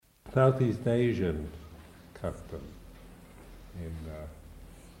Southeast Asian custom in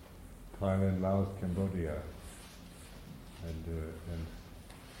Thailand, Laos, Cambodia, and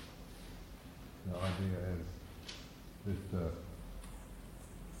the idea is this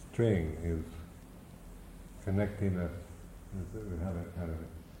string is connecting us. We have it kind of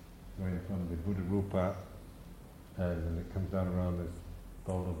going from the Buddha Rupa, and then it comes down around this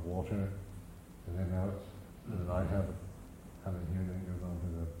bowl of water, and then out, and I have it here, then it goes on to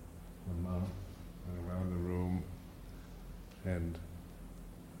the monks and around the room, and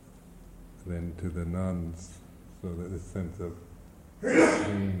then to the nuns, so that this sense of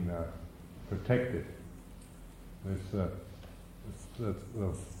being protected, this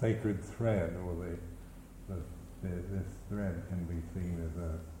sacred thread, or this thread can be seen as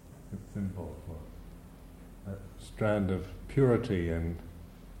a symbol for a strand of purity and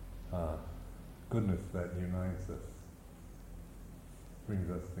goodness that unites us, brings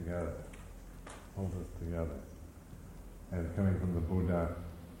us together, holds us together. And coming from the Buddha,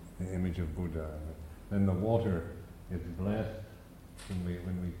 the image of Buddha. Then the water is blessed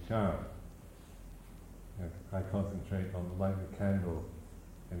when we chant. I concentrate on the light of the candle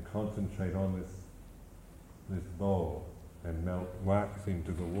and concentrate on this bowl and melt wax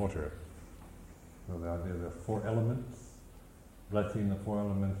into the water. So the idea of the four elements, blessing the four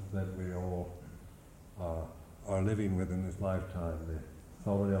elements that we all are living with in this lifetime. The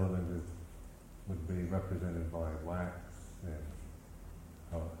solid element would be represented by wax,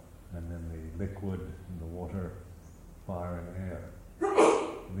 and then the liquid and the water, fire and air.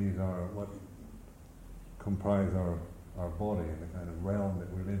 These are what comprise our body, and the kind of realm that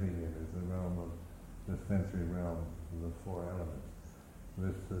we're living in is the realm of the sensory realm of the four elements.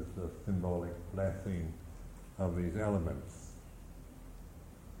 This is the symbolic blessing of these elements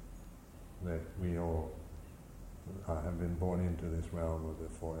that we all have been born into this realm of the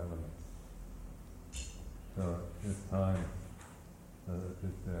four elements. So this time,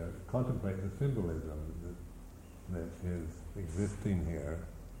 contemplate the symbolism that is existing here.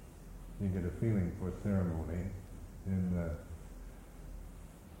 You get a feeling for ceremony. In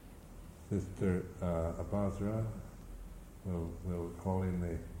Sister Abhasra will call in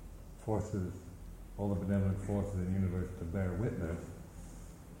the forces, all the benevolent forces in the universe to bear witness.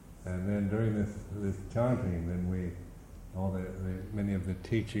 And then during this chanting, then many of the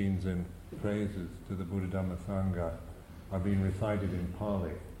teachings and phrases to the Buddha Dhamma Sangha are being recited in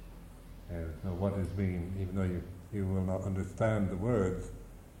Pali. And so what is being, even though you will not understand the words,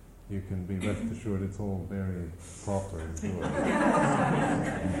 you can be rest assured it's all very proper and good.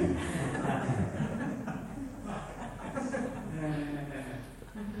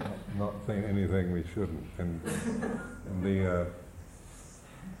 Not saying anything we shouldn't. And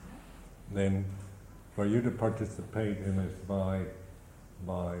then for you to participate in this by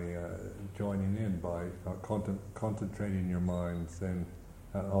joining in, by concentrating your minds and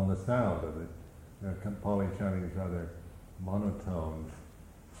on the sound of it. Pali chanting is rather monotone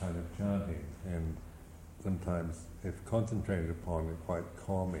kind of chanting, and sometimes, if concentrated upon, it's quite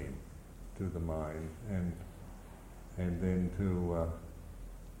calming to the mind, and then to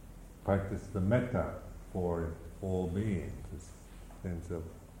practice the metta for all beings, this sense of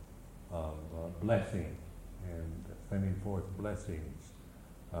blessing and sending forth blessings,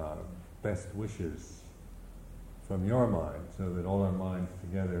 best wishes from your mind, so that all our minds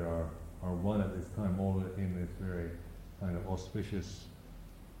together are one at this time, all in this very kind of auspicious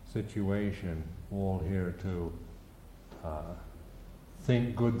situation, all here to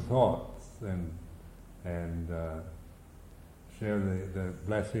think good thoughts and share the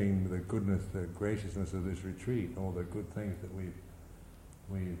blessing, the goodness, the graciousness of this retreat, all the good things that we've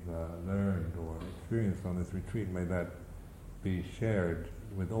learned or experienced on this retreat. May that be shared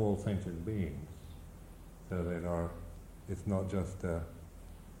with all sentient beings, so that it's not just a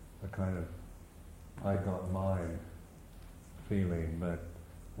kind of I got mine feeling, but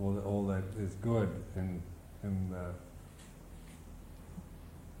all that is good and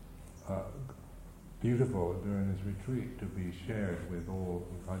beautiful during this retreat to be shared with all,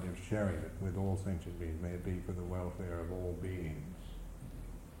 kind of sharing it with all sentient beings. May it be for the welfare of all beings.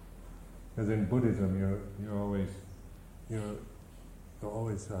 Because in Buddhism, you're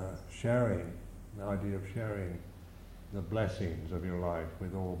always sharing. The idea of sharing the blessings of your life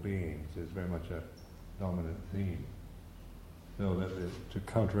with all beings is very much a dominant theme. So that to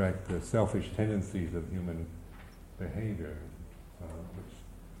counteract the selfish tendencies of human behavior, which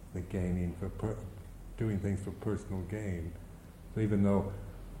the gaining for doing things for personal gain. So even though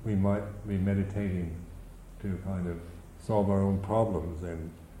we might be meditating to kind of solve our own problems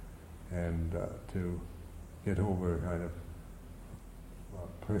and to get over kind of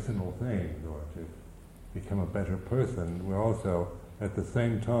personal things or to become a better person, we're also at the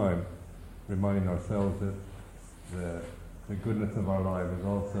same time reminding ourselves that the goodness of our life is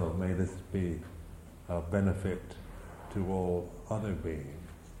also, may this be a benefit to all other beings.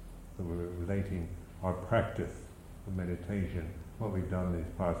 So we're relating our practice of meditation, what we've done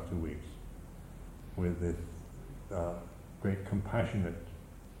these past 2 weeks, with this great compassionate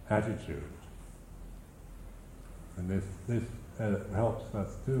attitude. And this helps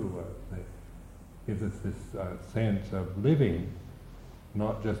us too. It gives us this sense of living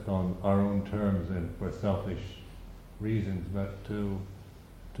not just on our own terms and for selfish reasons, but to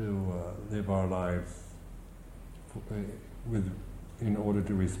live our lives in order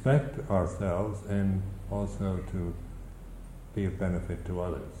to respect ourselves and also to be of benefit to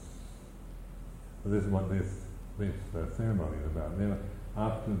others. So this is what this ceremony is about. Then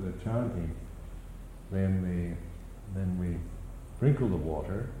after the chanting, then we sprinkle the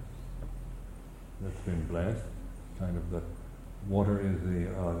water that's been blessed. Kind of the water is the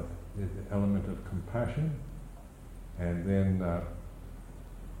element of compassion, and then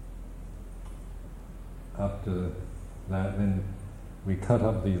after that, then we cut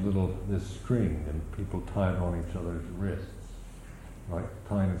up this string, and people tie it on each other's wrists, like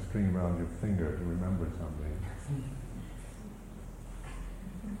tying a string around your finger to remember something.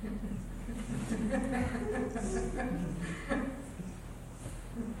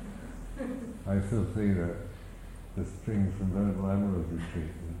 I still see the strings from Venerable Amaro's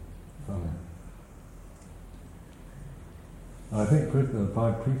retreat. I think first the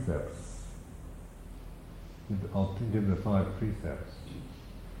 5 precepts. I'll give the 5 precepts.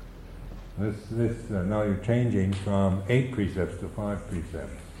 Now you're changing from 8 precepts to 5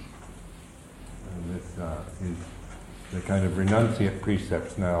 precepts. And this is the kind of renunciate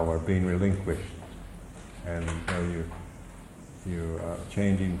precepts now are being relinquished. And so you're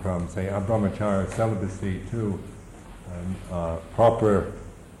changing from, say, brahmacharya, celibacy, to proper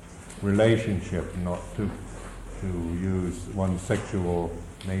relationship, not to use one's sexual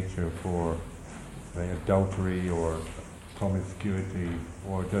nature for, say, adultery or promiscuity,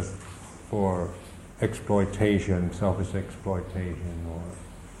 or just for exploitation, selfish exploitation,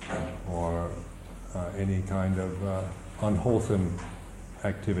 or any kind of unwholesome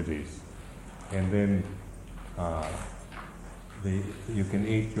activities. And then you can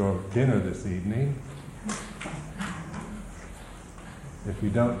eat your dinner this evening. If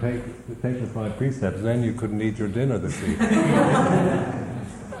you don't take the 5 precepts, then you couldn't eat your dinner this evening.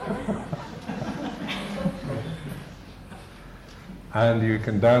 And you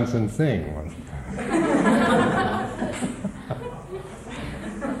can dance and sing.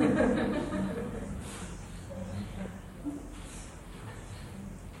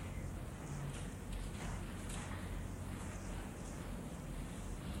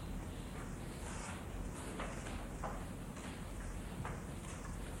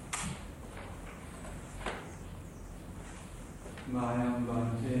 Mayam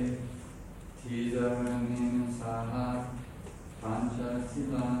Bhante Tijaranena Saha Pancha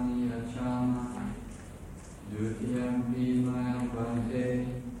Silani Yachama Dutiyam Pi Mayam Bhante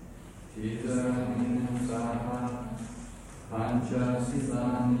Tijaranena Saha Pancha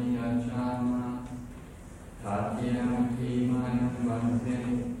Silani Yachama Tatyam Pi Mayam Bhante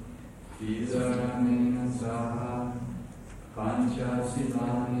Tijaranena Saha Pancha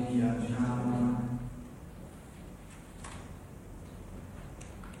Silani Yachama.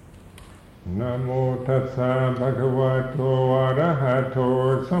 Namo tassa bhagavato arahato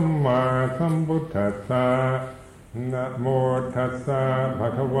samma sambuddhassa. Namo tassa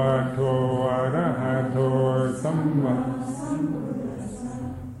bhagavato arahato samma sambuddhassa.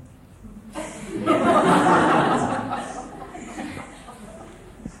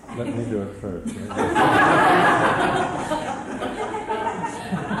 Let me do it first.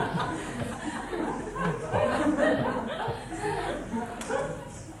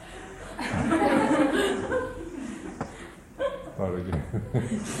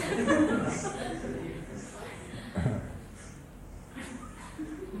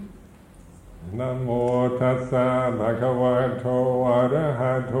 Namo tassa bhagavato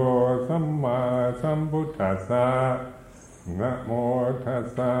arahato samma sambuddhassa. Namo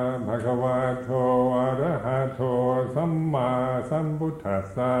tassa bhagavato arahato samma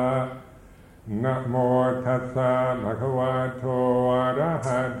sambuddhassa. Namo tassa bhagavato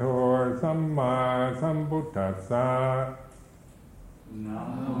arahato samma sambuddhassa.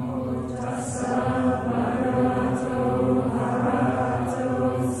 Namo tassa bhagavato arahato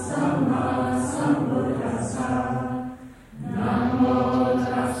samma sambuddhassa. Namo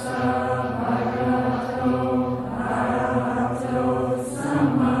tassa bhagavato arahato samma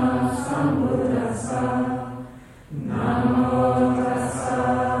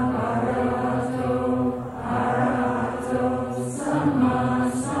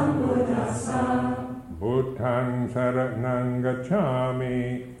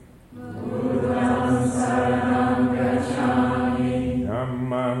gacchami. Buddham saranam gacchami.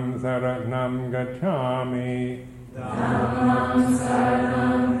 Dhammam saranam gacchami. Dhammam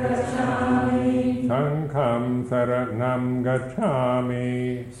saranam gacchami. Sangham saranam gacchami.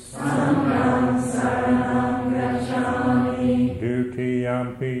 Sangham saranam gacchami.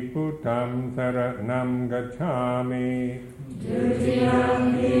 Dutiyampi Buddham saranam gacchami.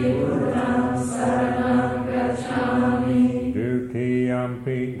 Dutiyampi Buddham saranam gacchami.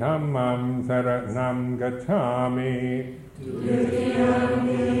 Dutiyampi Dhammam saranam gacchami.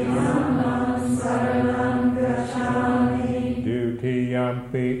 Dutiyampi Dhammam saranam gacchami.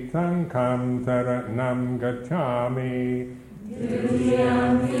 Dutiyampi Sangham saranam gacchami.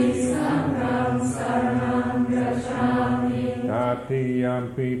 Dutiyampi Sangham saranam gacchami.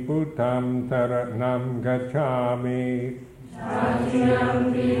 Tatiyampi Buddham saranam gacchami.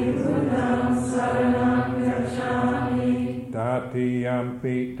 Tatiyampi Buddham saranam gacchami.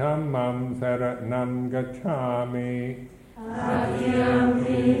 Tatiyampi Dhammam saranam gacchami.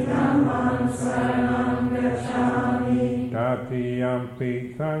 Tatiyampi Dhammam saranam gacchami. Tatiyampi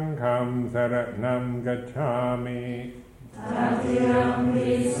Sangham saranam gacchami. Tatiyampi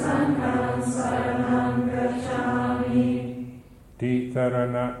Sangham saranam gacchami. Ti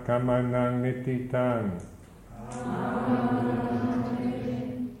sarana kamanang nititang.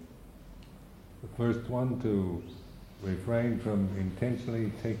 The first one, to refrain from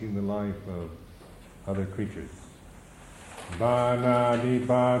intentionally taking the life of other creatures.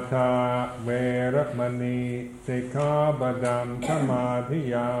 Banadipata veramani sikkhabadam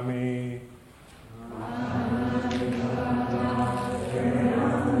samadhiyami.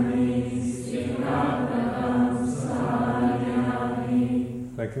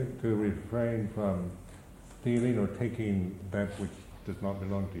 Second, to refrain from stealing or taking that which does not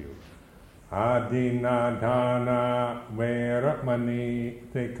belong to you. Adinadana veramani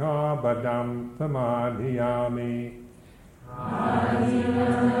sikkhabadam samadhiyami.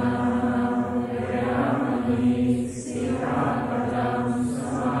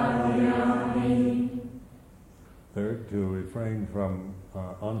 Third, to refrain from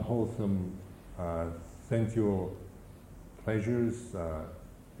unwholesome sensual pleasures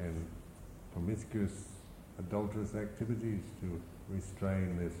and promiscuous adulterous activities, to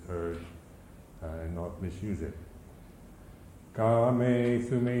restrain this urge and not misuse it. Kame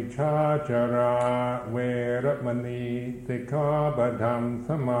sumicchachara veramani sikkhabadam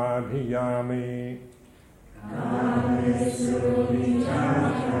samadhiyami. Kame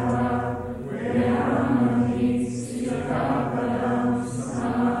sumicchachara veramani sikkhabadam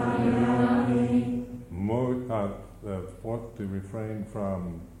samadhiyami. The fourth, to refrain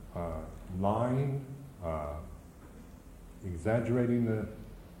from lying, exaggerating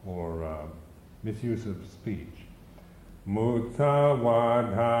or misuse of speech.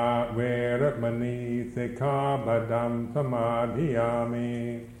 Mutsavadha veramani sikkhabadam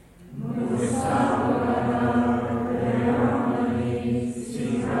samadhiyami. Mutsavadha veramani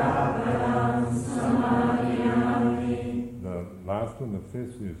sikkhabadam samadhiyami. The last one, the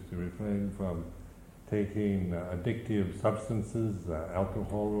fifth, is to refrain from taking addictive substances,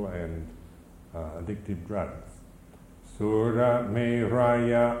 alcohol and addictive drugs. Sura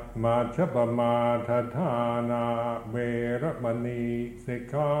meraya machapamathatana veramani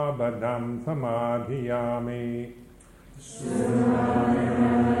sikkhabadam samadhiyami. Sura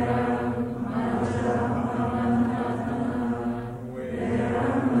meraya machapamathatana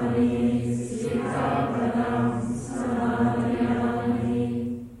veramani sikkhabadam samadhiyami.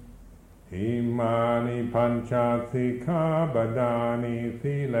 Imani pancha sikkhabadani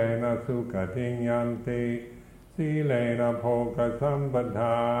silena sukhatinyanti. Silena bhoga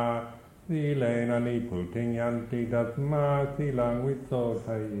sambadha, silena niputinyanti dasma silang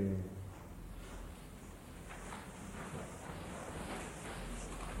vitsotaye.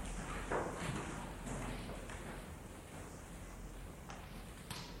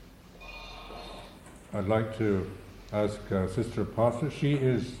 I'd like to ask Sister Pasa. She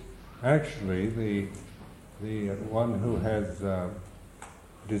is actually the one who has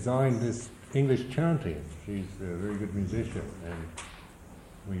designed this English chanting. She's a very good musician, and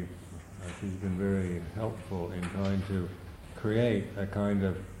she's been very helpful in trying to create a kind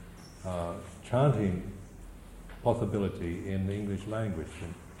of chanting possibility in the English language.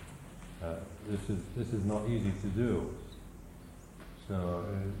 And this is not easy to do. So,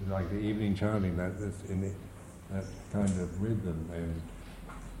 like the evening chanting, that kind of rhythm and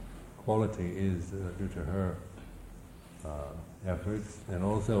quality is due to her efforts, and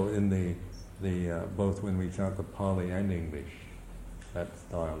also in the both when we chant the Pali and English, that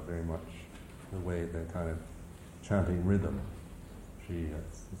style very much the way the kind of chanting rhythm.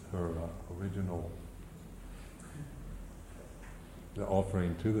 it's her original the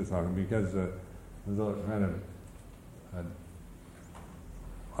offering to the Sangha, because there's a kind of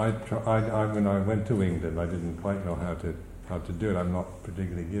when I went to England, I didn't quite know how to do it. I'm not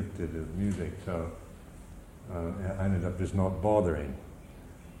particularly gifted at music, so I ended up just not bothering.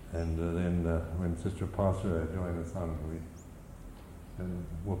 And then when Sister Pasra joined the Sangha, and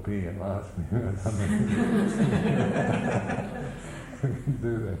Whoopi and asked me I can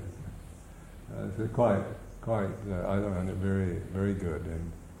do this. So quite. I find it very, very good,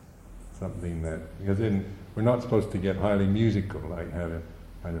 and something that, because then we're not supposed to get highly musical, like have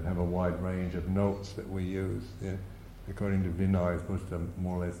a wide range of notes that we use. Yeah. According to Vinaya, it's supposed to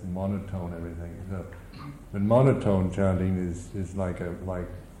more or less monotone everything. So, but monotone chanting is like a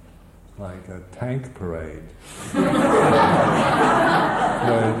tank parade. So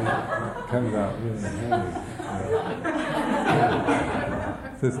it comes out really heavy.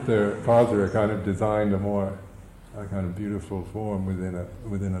 Sister Pasra kind of designed a kind of beautiful form within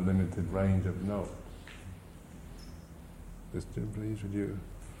a limited range of notes. Sister, please, would you?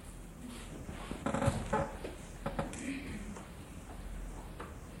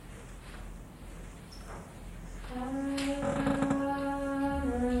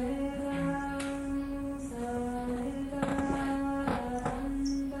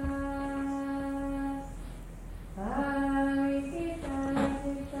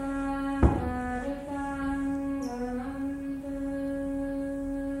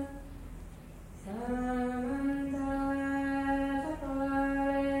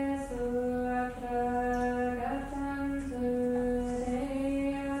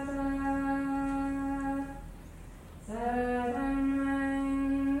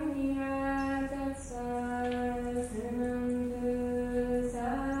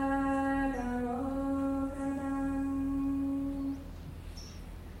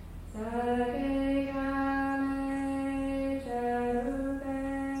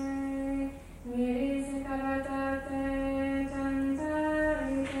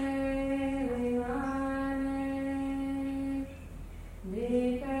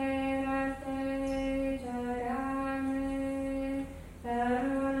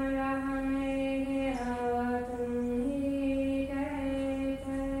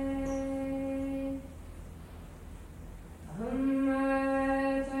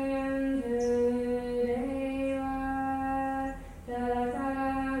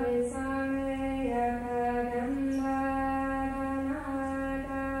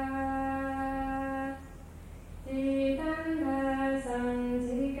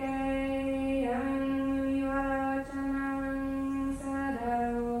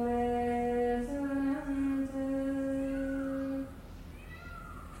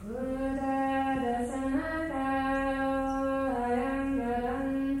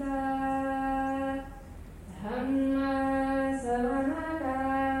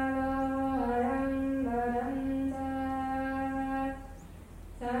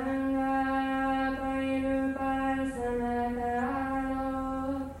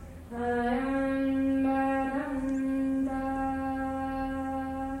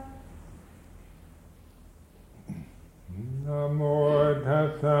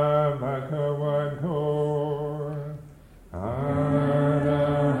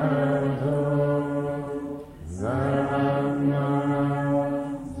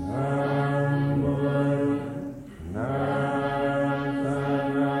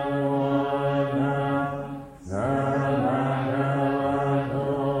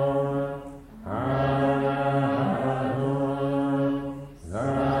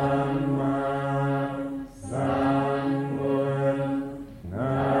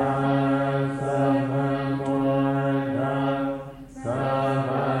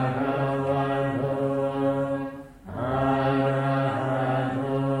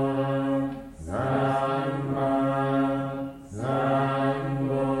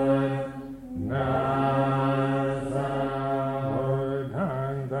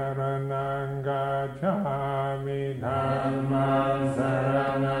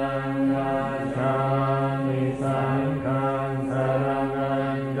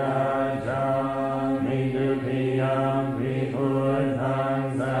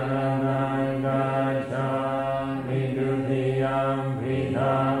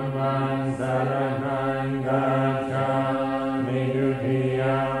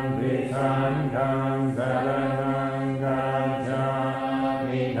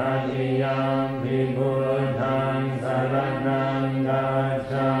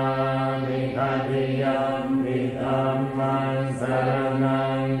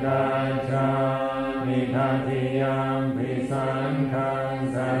 Saranang gacchami, tatiyampi saṅgham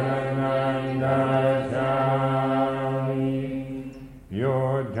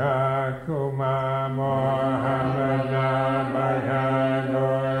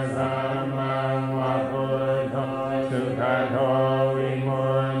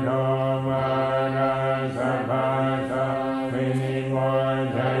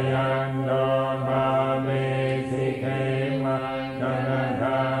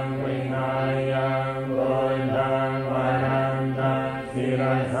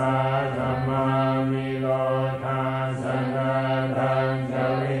สาธัมมามิโลทาสนาทังจ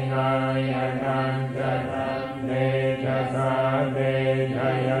วินัยตังจะเดชะสาเดช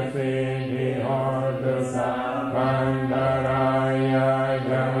ยสิทธิโหตุสัพพันตรายา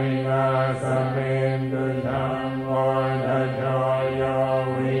จวินาสเมตุธัมโมทัจโยโย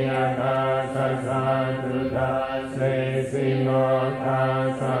วิยตาสัสสะตุทัสเสสิโลกา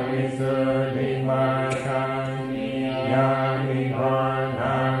สวิสุทธิมาคังยามิโหธร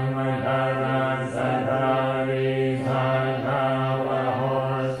รมธาราสัทธาริสัทธาวะโห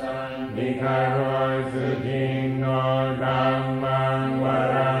สันติคารสุขิโนธัมมังว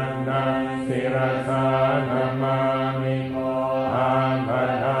รันตังศิรสาธัมมามิโมอาภ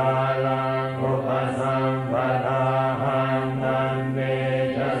ทาลังอุปสัมปทาหังนันเด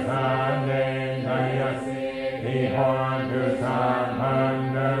ชะสาเดชยสิทธิโหตุสัพพัน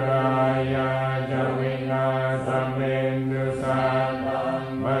ตรายาจวินาสเมตุสัพพัม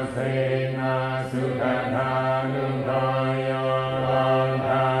มเสนาสุขทานุโตโยโลท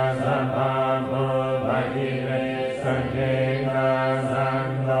าสัพพะโพภคิเลสเกนาสัน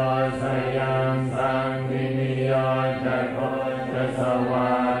โตสยังสังนิมิโยจะโคจะสว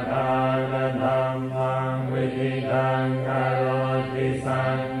าทานธรรมังวิธิตังกโรติสั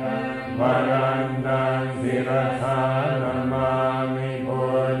งวรันตังศิรสาธัมมามิพุ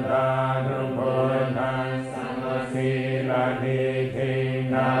ทธานุพุทธังสัมมาสีลทิทิ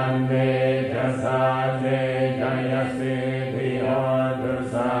นันเดชะสาเดชยสิทธิโหตุ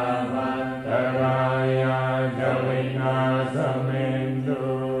สัพพันตรายาจวินาสเมตุ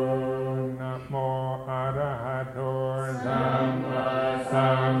นะโมอะระหะโตสัมมาสั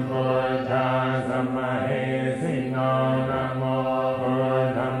มพุทธัสสะมะเหสิโนนะโมพุท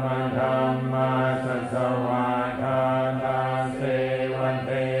ธัมมังธัมมาสัสสวาทานาเสวันเต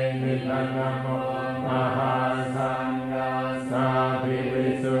นิสนะโมมหาสังฆัสสะภิวิ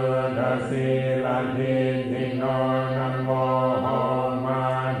สุทธสีลทิทิโนนะโมโหมา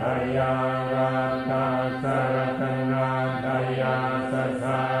ทยารัตตาสรัตนาทยาสัสส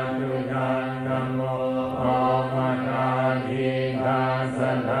ะตุยังนะโมโหมาทาทิทา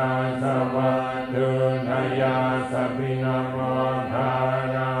สัทธาสวัสดุทยาสัพพินะโมทา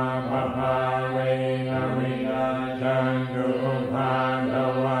ราภภาเวนะมินาจันตุภาต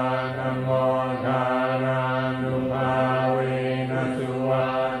วานะโมทารานุภาเวนะสุวั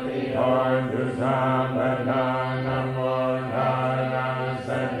ติโหตุสัพพทานะโมทาราส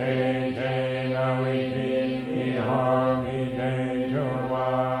เตเจนะวิธิอิโหมิเตโชว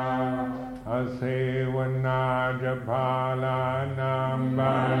าอเสวนาจะพาลานัง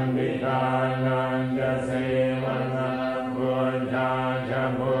บัณฑิตานังจะเสวนาพุทธาจะ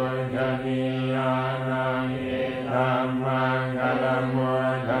พุทธนิยานังเอตัมมังกลมุ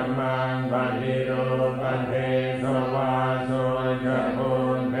ตตมังปฏิรูปเทสวาโสจะพุ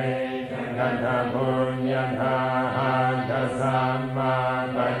ทเทกัตถพุญญาทาหันตสัมมา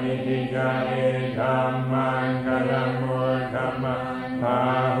ปณิทิจาเอตัมมังกลมุตตมังพา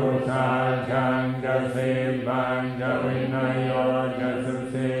หุสาชังจะสิบังจะวินัยโยจะสุ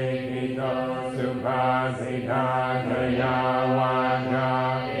สิกิโตสุภาสิทาจะยาวาจา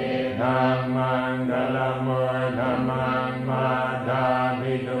เอธัมมังกลมุตตมังมาตา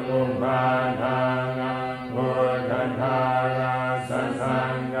ภิตุอุปาทานังพุทธทาราสสั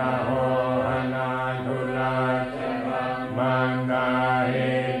งฆโหหนาทุลาเจมังกาเห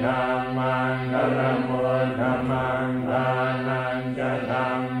ธัมมังกลมุตตมังทานังจะธรร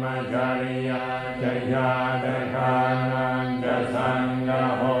มจริยาจะญาตทานังจะสังฆ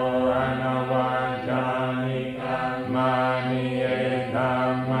โหอนวัจจานิกัมมานิเยธั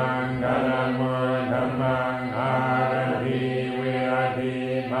มมังกลมุตตมังอาระทิวิรติ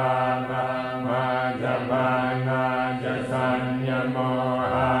ภามามาจะปานาจะสัญญโม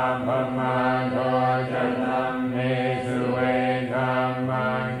อาภมาโทจะธัมเมสุเวธัมมั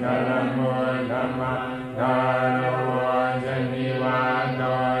งกลมุตตมังกาโรจะนิวาโน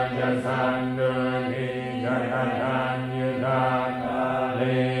จะสันตุทิจะทันยุทธาคาเล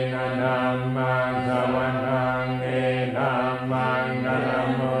นะธัมมังสวรรคังเอธัมมังกล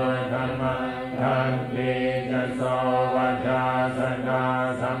มุตตมังทันติจะโสวัจจาสนา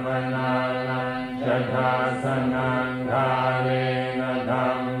สัมมนานังจะทัสนังคาเลนะธั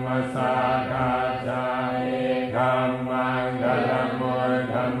มมสาคาจาเอธัมมังกลมุต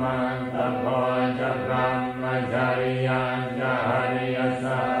ตมังตะโพจะพรหมจริยังจะหริย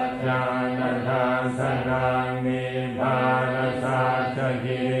สัจจานันทาสนังนิพพานสัจจ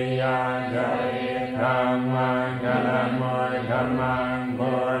กิริยาจะธัมมังกลมุตตมัง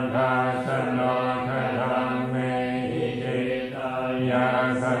พุทธาสโนทธัมเมหิจิตายา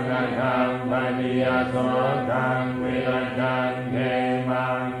สนธรรมปฏิยโสธัมวิรัจันเทมั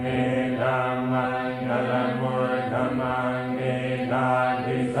ง งเอธัมมังกลมุตตมังเอตา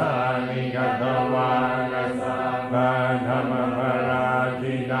ทิสานิกตวากัสสะปะธรรมปรา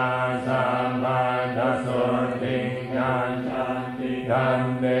ชิตาสัมปันธโสติยัญชันติดัน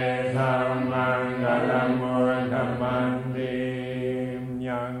เตสัมมังกลมุตตมันติ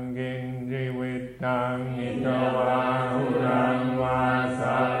ยังกินจิวิตังอิโตวาหุรังวา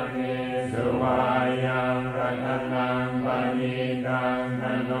สัพเพสุวายังรัตนังปณิตังน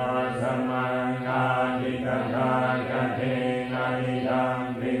โนสมังอาทิตถากเทนะอิทัง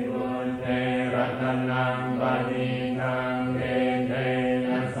ภิกขุเทรัตนังปณิตังเอเทน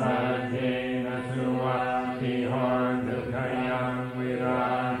ะสัจเจนะสุวัติโหตุขยังวิรา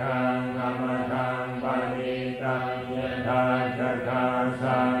คังอมตังปณิตังยถาจัตตา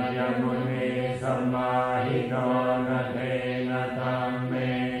สัพยมุนีสมาหิโตนะเทนะธัมเม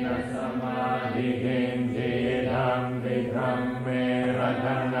นะสมาธิหินจิธัมปิธัมเมรัต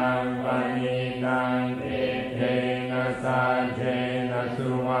นังปณิตังเอเทนะสัจเจนะสุ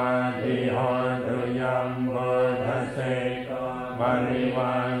วัติโหตุยัมโพธัสเสปริ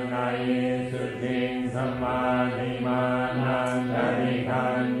วังไนสุขิงสมาธิมานังจริคั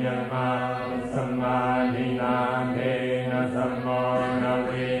ญญมาสมาธินาเทนะสัมโมนะ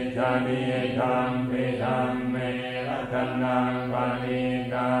วิจาริธัมปิธัมเมรัตนังปณิ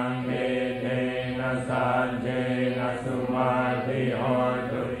ตังเอเทนะสัจเจนะสุวัติโห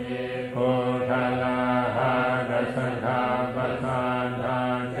ตุโคทาลาหะดัสสะขาปะทานทา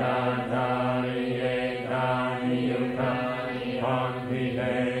จาจาริเยกานิยุตานิหอนทิเต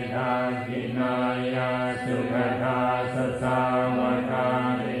ทากินายาสุขทาสัสสาวกา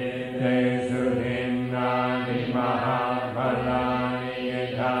นิเตสุทินนานิมหาภลานิย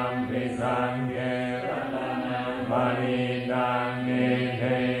ธัมปิสังเกรัตนังปณิตังเอเท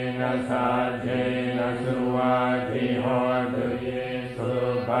นะสัจเจนะสุวัติโหตุสุ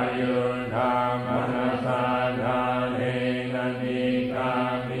ปยุทธามนัสสาทาเทนะนิกา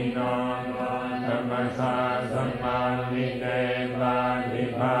มิโนธรรมสาสัมมานิเตปาฏิ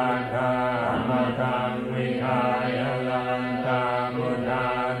ภาคามกังวิหายลันตามุทา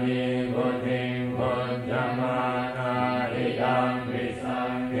นิพุทธิงพุทธมานาอิดัมปิสั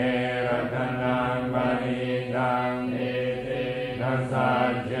งเกรัตนังปณิตังเอเตนะสั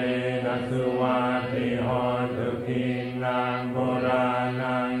จเจนะสุวัติโหตุกินังโบรา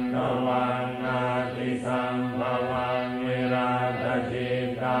ณังนวังนาติสัมภวังเวราตจิ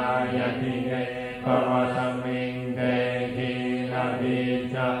ตายติเกภวสมิงเตกินาภิ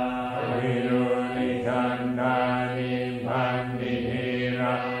จาวิรุณิจันดานิพันติธีร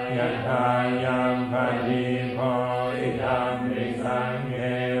ะยะถายังภทิโพอิธัมปิสังเก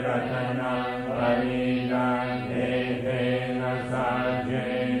รัตนังปณิตังเอเตนะสัจเจ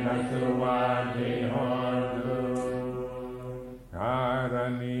นะสุวัติโหตุการ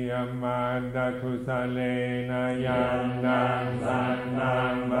ณิยมันดคุสเลนะยันนังสันนั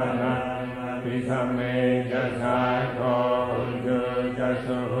งบานังปิสเมจะสาโคหุจุจะ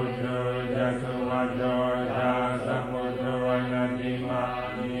สุหุจุจะสุวัจโจจะสมุทวนาติมา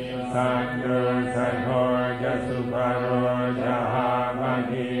สันตุสัทโธจะสุภโรจะหาภ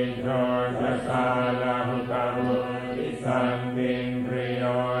กิโจจะสาลาหุการุสันตินปริโย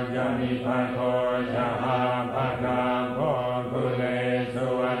จะมิภโคจะหาภกาโคกุเลสุ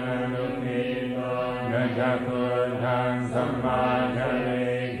วรรณนุทิโนนะจักขุทังสัมมาทะเล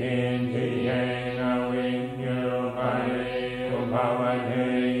กินทิเยนะวิญโยปะเรอุภาวะเท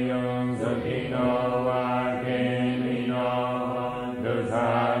โยสุขิโนวาเกมิโนตุสั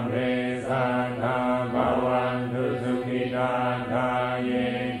พเพสัทธาภวันตุสุขิตาทาเย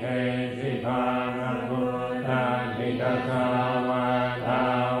เทสิภามะพุทธาทิตสาวาทา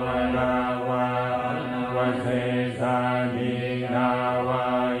วราวาวเสสานินาวา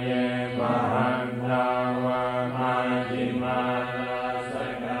เยมหันนาวามาจิมาส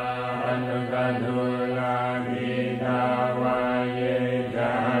กาอนุกัตถุลาภินาวาเยจ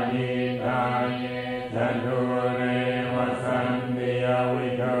านิทาเยจันทุเรวสันติยวิ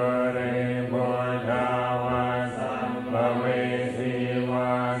โทเรโพธาวาสัมภเวสีว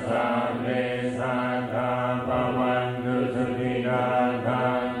าสัพเพสัทธาภวันตุสุขิตาทา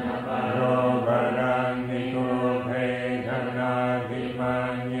โรบรังนิโกเพขนาทิมั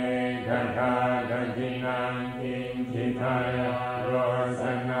นเยขคาคจินังกินจิตายโรส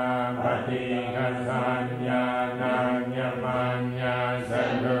นาปฏิคัสสัญญานัญญมัญญาส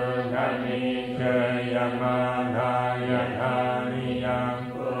ตุกนิเชยมาทายทานิยัง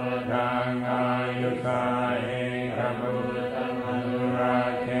พุทธังอายุสาเอกมุตตมนุรา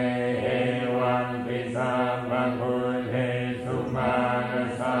เทเอวังปิสัมภพุทเทสุมาณ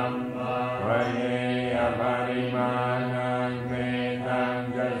สัมภวเยอภริมาณังเมตัง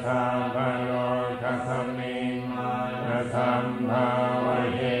จ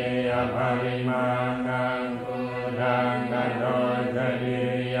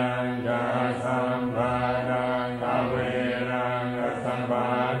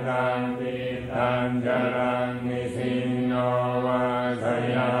ตังปิตัญจรังนิสินโนวาส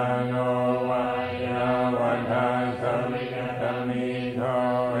ยานโนวายาวัฏาสวิกตมิโท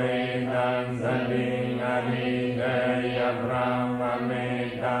เอตังสติงอนิเตยพรหมเม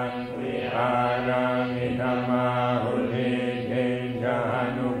ตังวิหารามิธรรมาหุติเตจา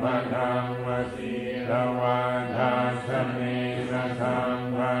นุปธัมมสีลวาทาสเมนะธัม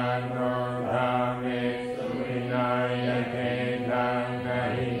มาโนธาเมสุวินัยเกตังนะ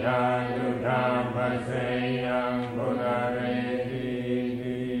หิทานุธรรมเสยังบุราเรติ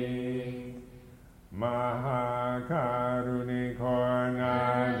มหาการุณิโกนา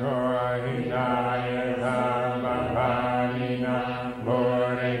โทหิตายะธัมมภาลินาบุ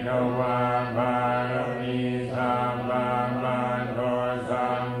ริกวาบารมีสัมมามันโตสั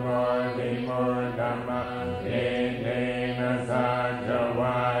มโพธิมุตตมะเอเตนะสัจว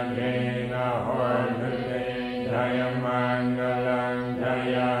ะเกนะโหตุเตจยมังกลังจ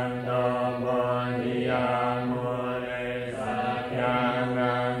ยันโตโพธิยามุเรสัจญา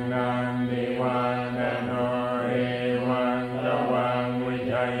นังนันติวันโนเอวังตวังวิ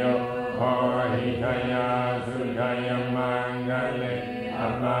ชโยโหหิทยาสุทยมังกเลอ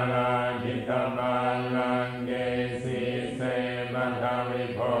มราจิตบาลังเกสีเสมัทวิ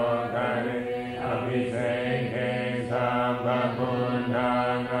โภคาริอภิเษกสัมภพุทธา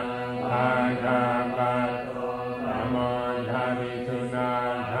นังอาคาปัตโตนโมทาริสุนา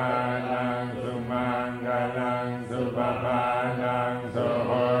ทานังสุมังกลังสุปปานังสุโห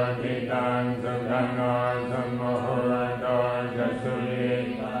ติตังสุขโนสมุโหโตจะสุยิ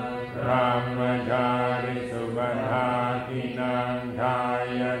ตังพระมจาริสุปทากินังกา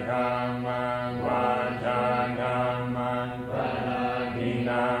ยกรรมังวาจากรรมังปนาทิ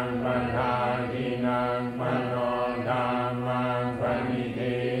นังปทาทินังมโนธรรมังปณิ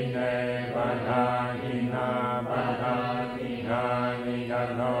ทิเนปทาทินาปทาทินานิกัต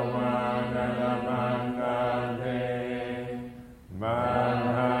โตวานัลมังกาเตมัง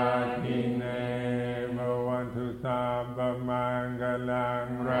หาทิเนภวันตุสัพพมังคลัง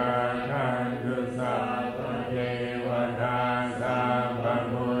ราคันตุสัพพเทวตาสัพพ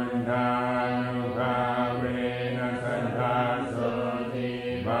พุทธานุภาเวนัสสทาโสติ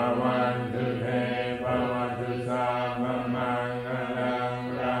ภวันตุเตภวันตุสัพพมังคลัง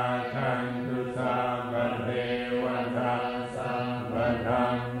ราคันตุสัพพเทวตาสัพพธั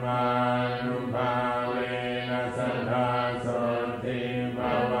มมานุภาเวนัสสทาโสติภ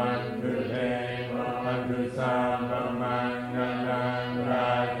วันตุเตภวันตุสัพพมังคลังร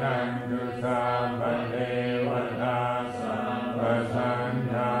าคันตุสัพพเทวตาสัพพสัน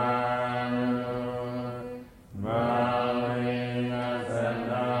ธามาเวนัสส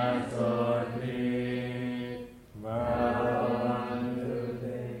ทาโสติภวันตุเต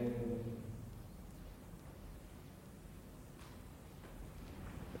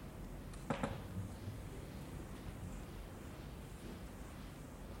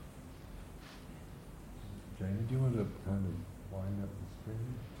Jane, do you want to kind of wind up the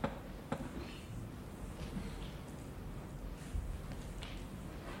screen?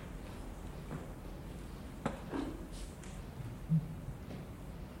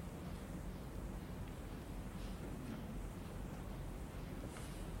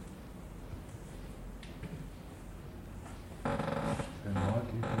 And Mark,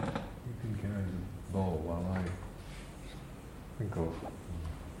 you can carry the bowl while I think of.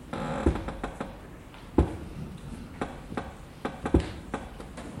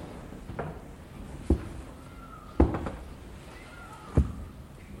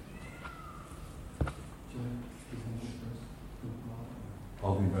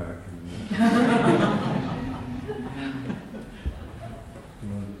 I'll be back in a minute. You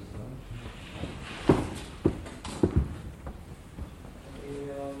want to start?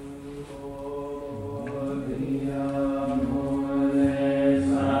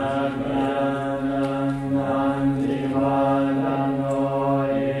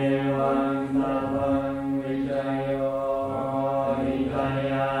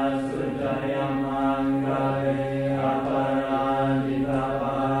 Sutra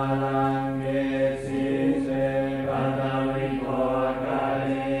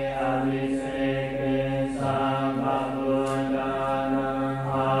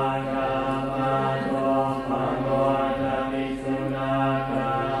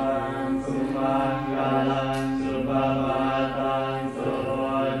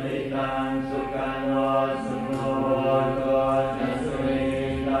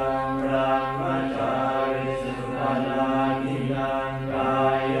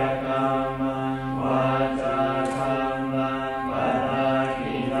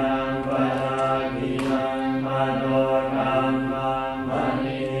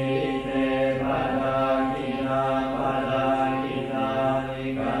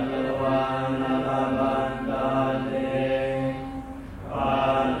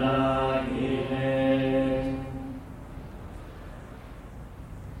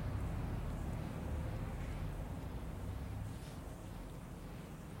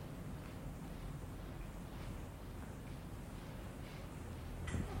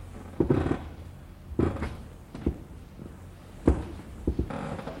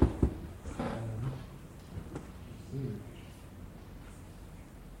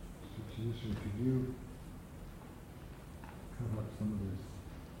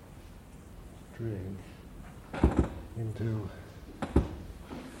into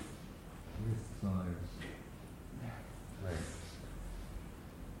wrist size length.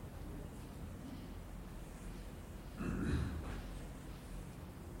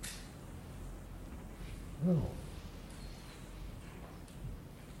 Oh.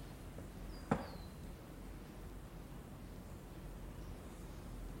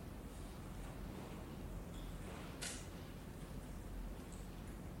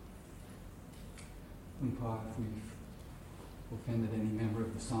 Umpa, if we've offended any member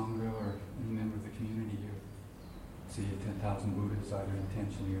of the Sangha or any member of the community here, see 10,000 Buddhas, either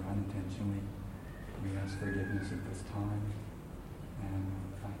intentionally or unintentionally, we ask forgiveness at this time. And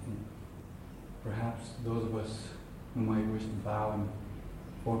I think perhaps those of us who might wish to bow in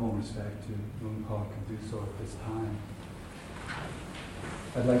formal respect to Umpa can do so at this time.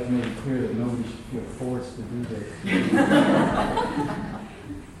 I'd like to make it clear that nobody should feel forced to do this.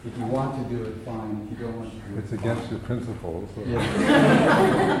 If you want to do it, fine. If you don't want to do it, it's against your principles. So. Yeah.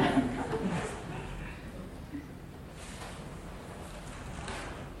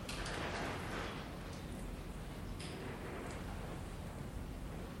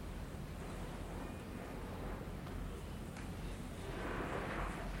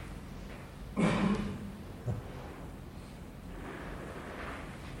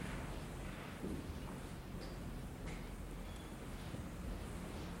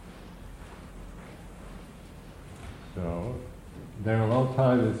 So, there are a long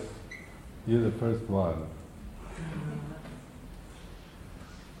time as you're the first one.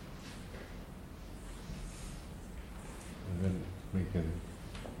 And then you can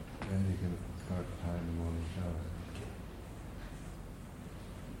start tying them on each other.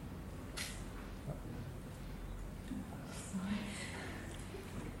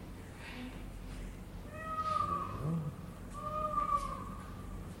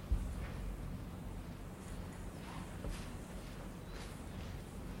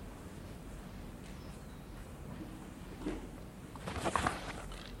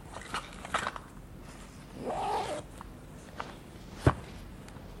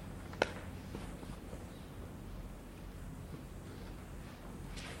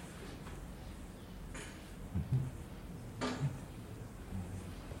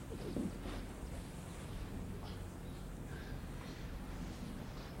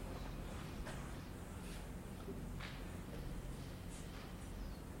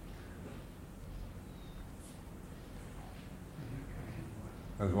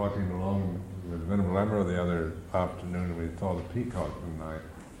 I was walking along with Venerable Emperor the other afternoon and we saw the peacock and I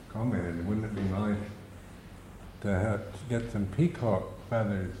commented, wouldn't it be nice to get some peacock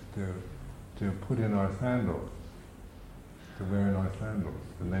feathers to put in our sandals, to wear in our sandals.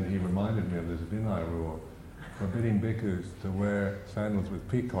 And then he reminded me of this Vinaya rule, forbidding bhikkhus to wear sandals with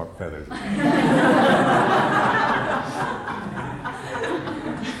peacock feathers.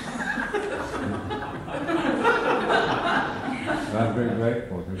 I'm very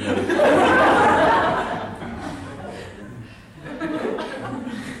grateful to that.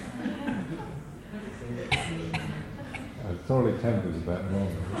 I was totally tempted at that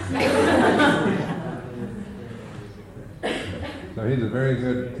moment. So he's a very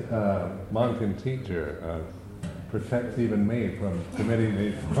good monk and teacher. Protects even me from committing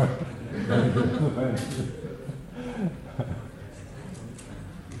these offenses.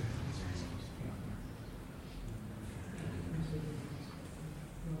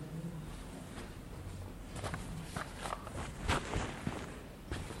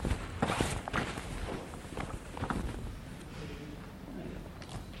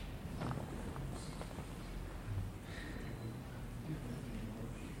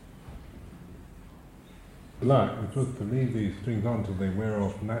 Like, we're supposed to leave these strings on until they wear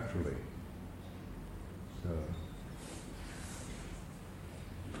off naturally. So,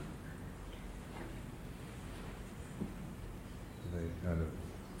 they kind of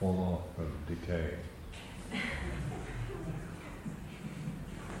fall off and decay.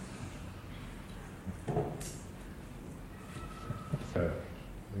 So,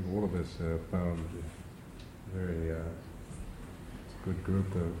 I think all of us found a very good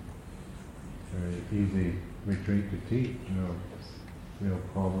group of very easy retreat to teach, no real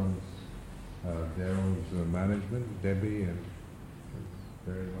problems. Daryl's management, Debbie, and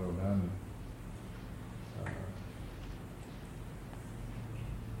very well done.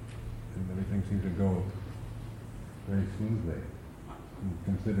 And everything seemed to go very smoothly. And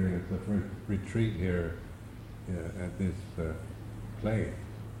considering it's the first retreat here at this place,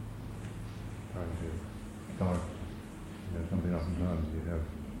 trying to start something oftentimes you have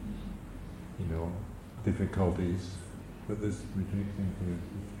difficulties, but this retreat seems to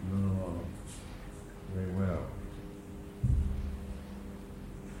run along very well.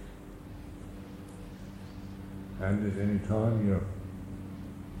 And at any time,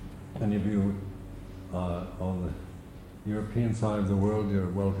 any of you on the European side of the world, you're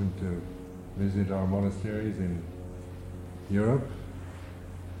welcome to visit our monasteries in Europe.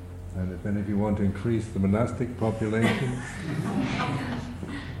 And if any of you want to increase the monastic population,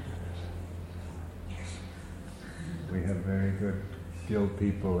 we have very good skilled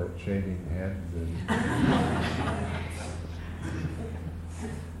people at shaving heads and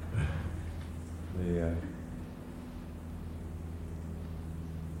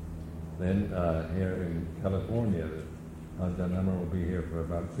then here in California, Ajahn Amar will be here for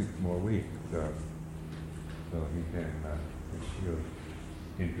about 6 more weeks, so he can, if you're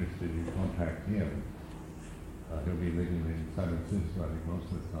interested, you contact him. He'll be living in San Francisco, I think, most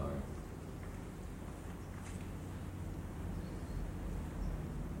of the time.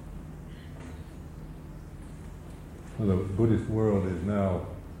 Well, the Buddhist world is now,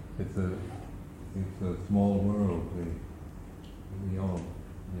 it's a small world. We all,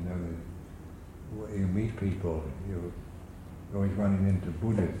 you meet people, you're always running into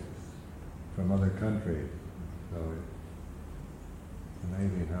Buddhists from other countries. So it's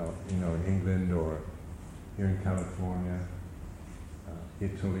amazing how, in England or here in California,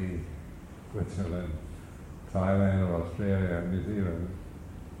 Italy, Switzerland, Thailand or Australia, New Zealand,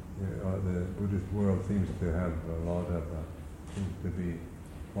 the Buddhist world seems to have seems to be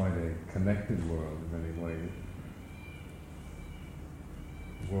quite a connected world in many ways.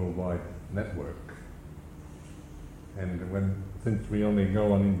 Worldwide network. And since we only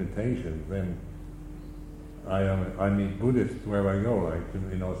go on invitation, then I meet Buddhists wherever I go. Like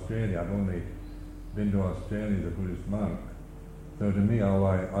in Australia, I've only been to Australia as a Buddhist monk. So to me, all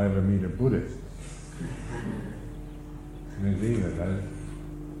I ever meet are Buddhists. New Zealand,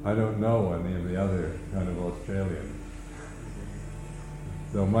 I don't know any of the other kind of Australians.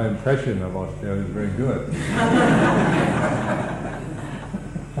 So my impression of Australia is very good.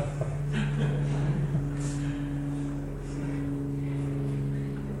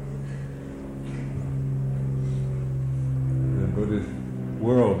 The Buddhist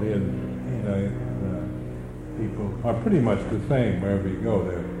world is, people are pretty much the same wherever you go.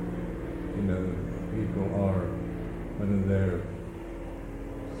 People are, whether they're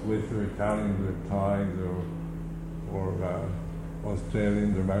Swiss or Italians or Thais or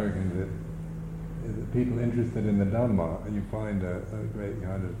Australians or Americans, people interested in the Dhamma, you find a great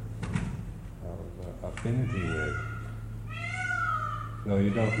kind of affinity with. So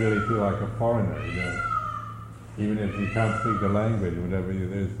you don't really feel like a foreigner. Even if you can't speak the language, whatever,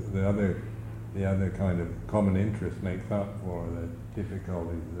 there's the other kind of common interest makes up for the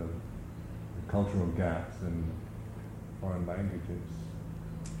difficulties of the cultural gaps in foreign languages.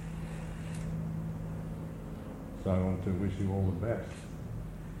 So I want to wish you all the best.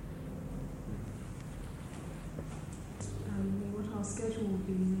 What our schedule will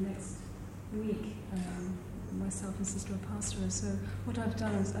be in the next week, myself and Sister Apastora. So what I've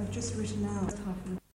done is I've just written out half of the